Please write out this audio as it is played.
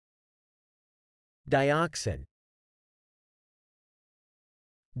Dioxin.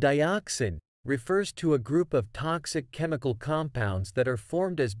 Dioxin refers to a group of toxic chemical compounds that are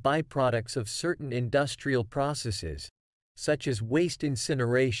formed as byproducts of certain industrial processes, such as waste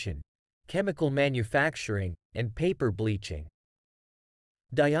incineration, chemical manufacturing, and paper bleaching.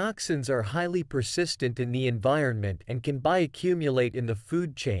 Dioxins are highly persistent in the environment and can bioaccumulate in the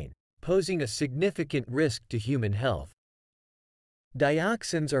food chain, posing a significant risk to human health.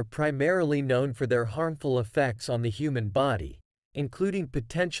 Dioxins are primarily known for their harmful effects on the human body, including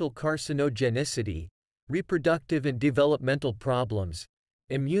potential carcinogenicity, reproductive and developmental problems,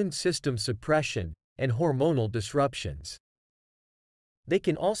 immune system suppression, and hormonal disruptions. They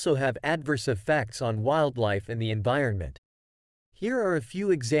can also have adverse effects on wildlife and the environment. Here are a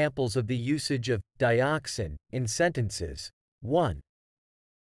few examples of the usage of dioxin in sentences. 1.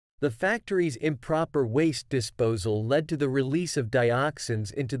 The factory's improper waste disposal led to the release of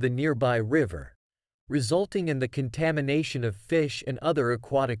dioxins into the nearby river, resulting in the contamination of fish and other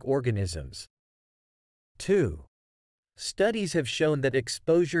aquatic organisms. 2. Studies have shown that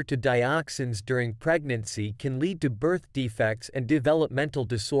exposure to dioxins during pregnancy can lead to birth defects and developmental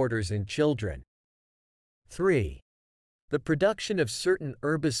disorders in children. 3. The production of certain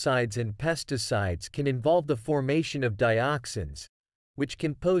herbicides and pesticides can involve the formation of dioxins, which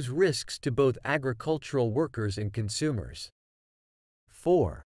can pose risks to both agricultural workers and consumers.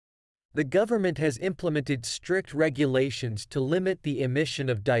 4. The government has implemented strict regulations to limit the emission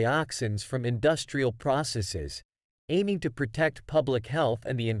of dioxins from industrial processes, aiming to protect public health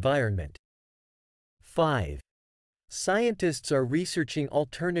and the environment. 5. Scientists are researching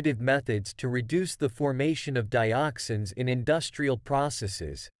alternative methods to reduce the formation of dioxins in industrial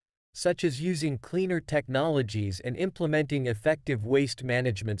processes, such as using cleaner technologies and implementing effective waste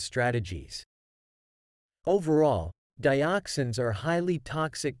management strategies. Overall, dioxins are highly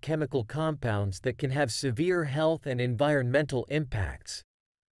toxic chemical compounds that can have severe health and environmental impacts,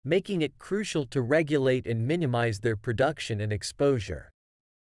 making it crucial to regulate and minimize their production and exposure.